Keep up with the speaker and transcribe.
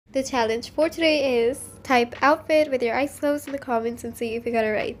The challenge for today is type outfit with your eyes closed in the comments and see if you got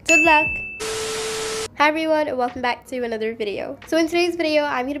it right. Good luck! Hi everyone and welcome back to another video. So in today's video,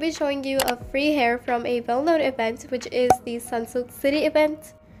 I'm going to be showing you a free hair from a well-known event, which is the Sunsilk City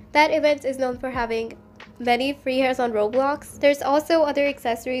event. That event is known for having many free hairs on Roblox. There's also other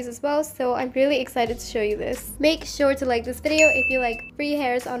accessories as well, so I'm really excited to show you this. Make sure to like this video if you like free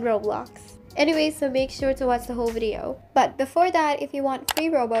hairs on Roblox. Anyway, so make sure to watch the whole video. But before that, if you want free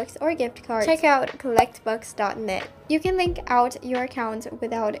Robux or gift cards, check out collectbux.net. You can link out your account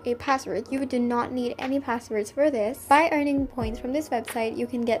without a password. You do not need any passwords for this. By earning points from this website, you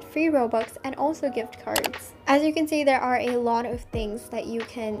can get free Robux and also gift cards. As you can see, there are a lot of things that you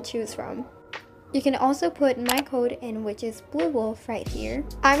can choose from. You can also put my code in, which is BlxeWolf right here.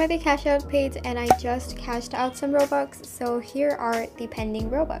 I'm at the cash out page and I just cashed out some Robux, so here are the pending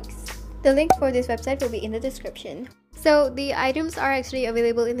Robux. The link for this website will be in the description. So the items are actually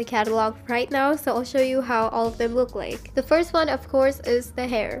available in the catalog right now, so I'll show you how all of them look like. The first one, of course, is the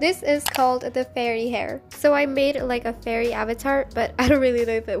hair. This is called the fairy hair. So I made like a fairy avatar, but I don't really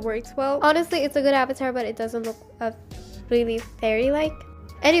know if it works well. Honestly, it's a good avatar, but it doesn't look really fairy-like.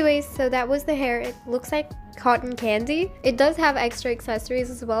 Anyways, so that was the hair. It looks like cotton candy. It does have extra accessories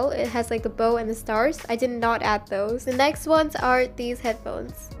as well. It has like the bow and the stars. I did not add those. The next ones are these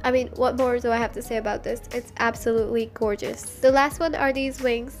headphones. I mean, what more do I have to say about this? It's absolutely gorgeous. The last one are these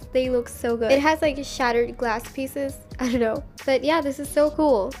wings. They look so good. It has like shattered glass pieces. I don't know. But yeah, this is so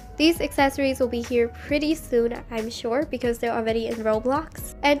cool. These accessories will be here pretty soon, I'm sure, because they're already in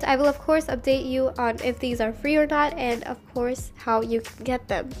Roblox. And I will of course update you on if these are free or not, and of course how you can get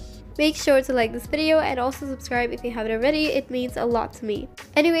them. Make sure to like this video and also subscribe if you haven't already. It means a lot to me.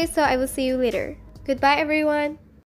 Anyway, so I will see you later. Goodbye everyone!